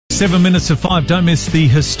7 minutes to 5. Don't miss the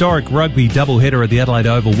historic rugby doubleheader at the Adelaide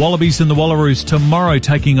Oval. Wallabies and the Wallaroos tomorrow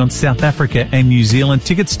taking on South Africa and New Zealand.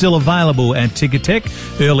 Tickets still available at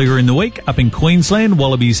Ticketek. Earlier in the week, up in Queensland,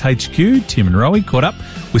 Wallabies HQ, Tim and Rowie caught up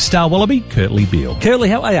with star Wallaby Kurtley Beale. Kurtley,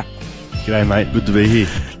 how are you? G'day, mate. Good to be here.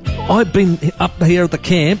 I've been up here at the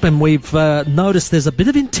camp and we've noticed there's a bit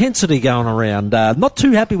of intensity going around. Not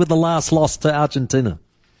too happy with the last loss to Argentina.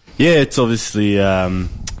 Yeah, it's obviously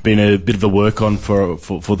been a bit of a work on for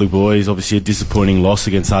the boys. Obviously a disappointing loss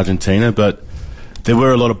against Argentina, but there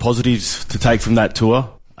were a lot of positives to take from that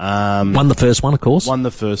tour. Won the first one, of course. Won the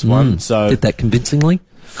first one. So did that convincingly.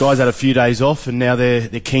 Guys had a few days off and now they're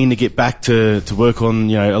keen to get back to work on,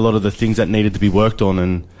 you know, a lot of the things that needed to be worked on.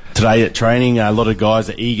 And today at training, a lot of guys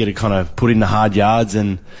are eager to kind of put in the hard yards,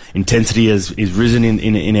 and intensity is risen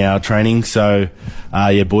in our training. So,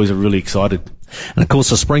 boys are really excited. And of course,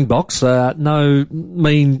 the Springboks, no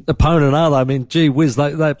mean opponent, are they? I mean, gee whiz,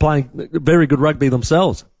 they're playing very good rugby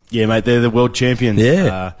themselves. Yeah, mate, they're the world champions.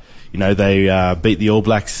 Yeah. They beat the All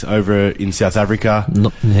Blacks over in South Africa.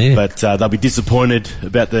 But they'll be disappointed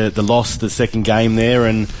about the loss, the second game there,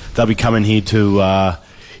 and they'll be coming here to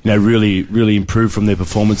really, really improve from their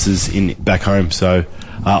performances back home. So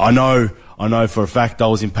I know for a fact I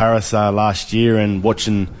was in Paris last year and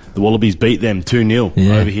watching the Wallabies beat them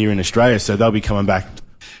 2-0 over here in Australia. So they'll be coming back.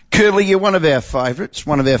 Curly, you're one of our favourites,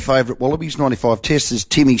 one of our favourite Wallabies, 95 tests, as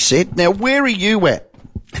Timmy said. Now, where are you at?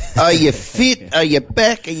 Are you fit? Are you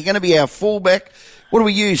back? Are you going to be our fullback? What do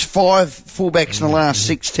we use? 5 fullbacks in the last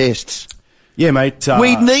 6 tests. Yeah, mate.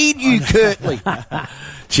 We need you, Kurtley.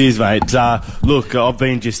 Cheers, mate. Look, I've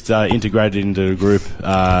been just integrated into the group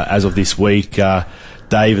as of this week.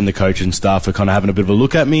 Dave and the coach and staff are kind of having a bit of a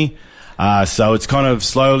look at me. So it's kind of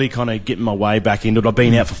slowly kind of getting my way back into it. I've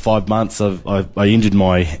been out for 5 months. I injured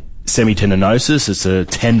my semitendinosus. It's a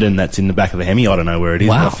tendon that's in the back of the hemi. I don't know where it is.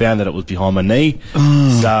 Wow. I found that it was behind my knee.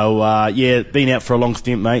 So, been out for a long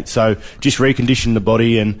stint, mate. So just reconditioning the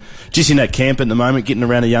body and just in that camp at the moment, getting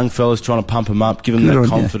around the young fellas, trying to pump them up, give them that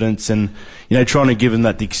confidence and, trying to give them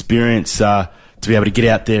that experience to be able to get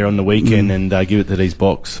out there on the weekend and give it to these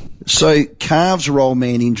Boks. So calves are old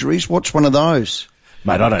man injuries. What's one of those?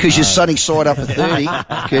 Mate, I don't know. Because you're sunny side up at 30,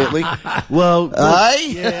 Kurtley. Well,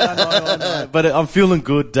 yeah, I know. But I'm feeling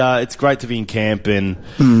good. It's great to be in camp and,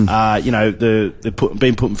 they've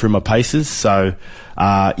been putting through my paces. So,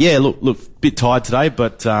 look, bit tired today,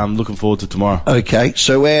 but looking forward to tomorrow. Okay,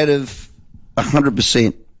 so out of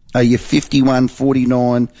 100%, are you 51,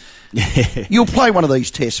 49? You'll play one of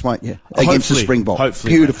these tests, won't you? Against the Springboks.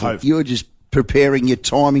 Hopefully. Beautiful. Hopefully. You're just preparing your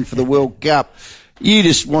timing for the World Cup. You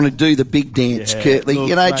just want to do the big dance, Kurtley.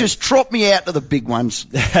 Look, mate, just trot me out to the big ones.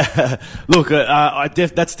 Look,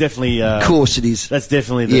 that's definitely... of course it is. That's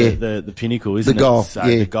definitely the pinnacle, isn't it? The goal,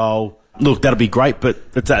 The goal. Look, that'll be great,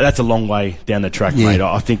 but that's a long way down the track, mate.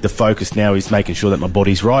 I think the focus now is making sure that my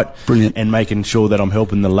body's right. Brilliant. And making sure that I'm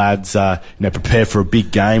helping the lads, prepare for a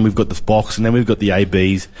big game. We've got the Boks, and then we've got the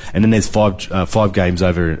ABs, and then there's five games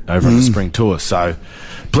over on the spring tour. So,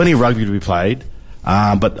 plenty of rugby to be played.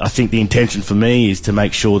 But I think the intention for me is to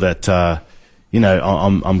make sure that,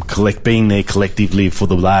 I'm being there collectively for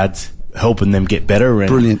the lads, helping them get better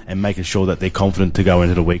and making sure that they're confident to go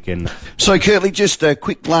into the weekend. So, Kurtley, just a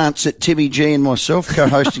quick glance at Timmy G and myself,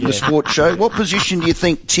 co-hosting the sports show. What position do you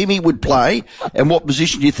think Timmy would play, and what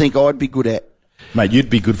position do you think I'd be good at? Mate, you'd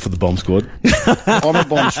be good for the bomb squad. I'm a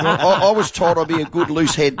bomb squad. I was told I'd be a good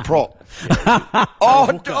loose head prop.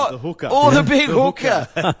 The hooker. Oh, the big hooker.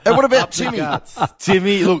 And what about Timmy?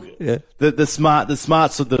 Timmy, look, the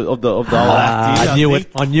smarts of the whole act. I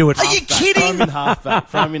knew it. Are you kidding?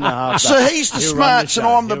 Throw him in halfback. So he's the smarts and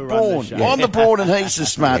I'm the brawn. I'm the brawn and he's the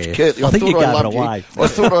smarts. Kurtley, I think you gave it loved away. I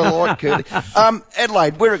thought I liked Kurtley.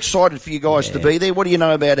 Adelaide, we're excited for you guys to be there. What do you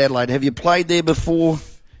know about Adelaide? Have you played there before?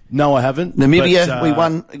 No, I haven't. Namibia, but, we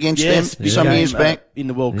won against them some years back. In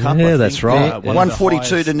the World Cup, Yeah, that's right.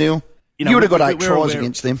 142-0. You would have got 8 tries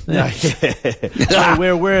against them.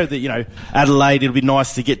 We're aware that, Adelaide, it'll be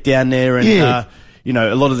nice to get down there and,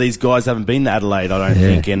 a lot of these guys haven't been to Adelaide, I don't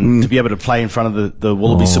think, and to be able to play in front of the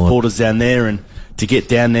Wallaby supporters down there and to get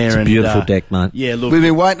down there. It's a beautiful deck, mate. Yeah, look. We've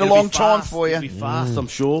been waiting a long time for you. It'll be fast, I'm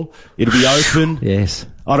sure. It'll be open. Yes.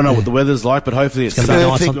 I don't know what the weather's like, but hopefully it's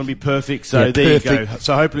going to be perfect. So there you go.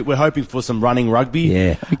 So hopefully we're hoping for some running rugby.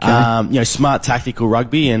 Yeah. Okay. Smart tactical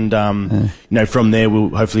rugby, and from there we'll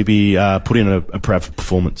hopefully be put in a proud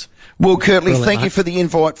performance. Well, Kurtley, thank you for the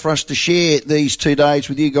invite for us to share these 2 days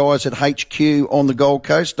with you guys at HQ on the Gold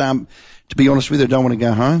Coast. To be honest with you, I don't want to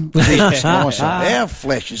go home. It's nice. How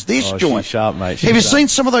flash is this joint? She's sharp, mate. Have you seen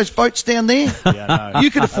some of those boats down there? Yeah, I know.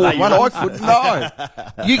 You could afford one. I couldn't. No.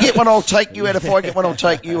 You get one, I'll take you out. If I get one, I'll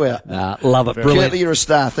take you out. Love it. Brilliant. Curtly, you're a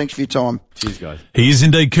star. Thanks for your time. Cheers, guys. He is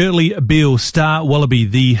indeed Curtly Beale, star Wallaby,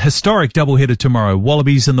 the historic doubleheader tomorrow.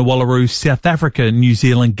 Wallabies and the Wallaroos, South Africa, New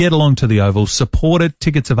Zealand. Get along to the Oval. Support it.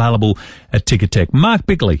 Tickets available at Ticketek. Mark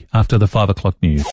Bickley after the 5 o'clock news.